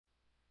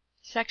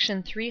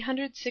Section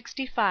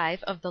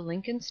 365 of the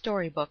Lincoln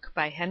Story Book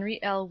by Henry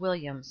L.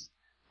 Williams.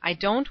 I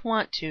don't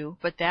want to,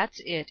 but that's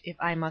it if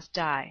I must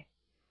die.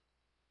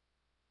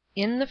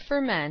 In the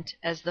ferment,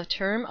 as the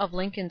term of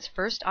Lincoln's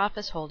first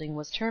office holding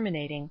was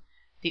terminating,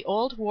 the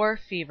old war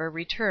fever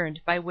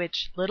returned by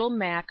which little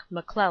Mac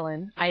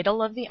McClellan,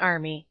 idol of the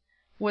army,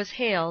 was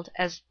hailed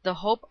as the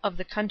hope of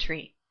the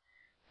country.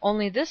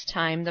 Only this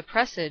time the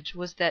presage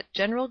was that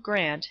General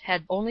Grant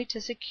had only to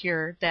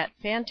secure that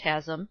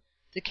phantasm,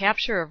 the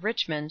capture of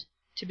Richmond,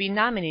 to be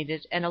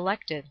nominated and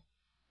elected.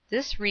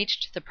 This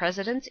reached the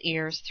President's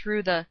ears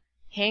through the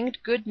 "hanged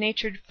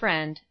good-natured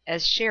friend,"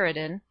 as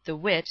Sheridan, the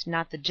wit,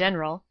 not the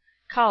general,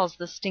 calls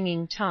the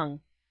stinging tongue.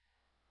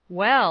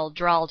 "Well,"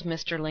 drawled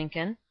Mr.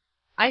 Lincoln,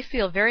 "I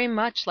feel very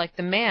much like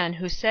the man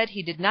who said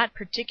he did not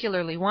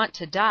particularly want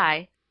to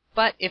die,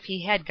 but if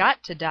he had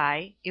got to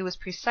die, it was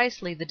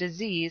precisely the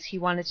disease he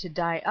wanted to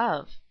die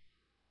of."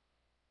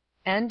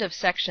 End of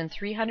Section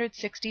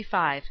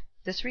 365.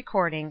 This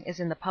recording is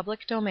in the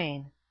public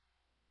domain.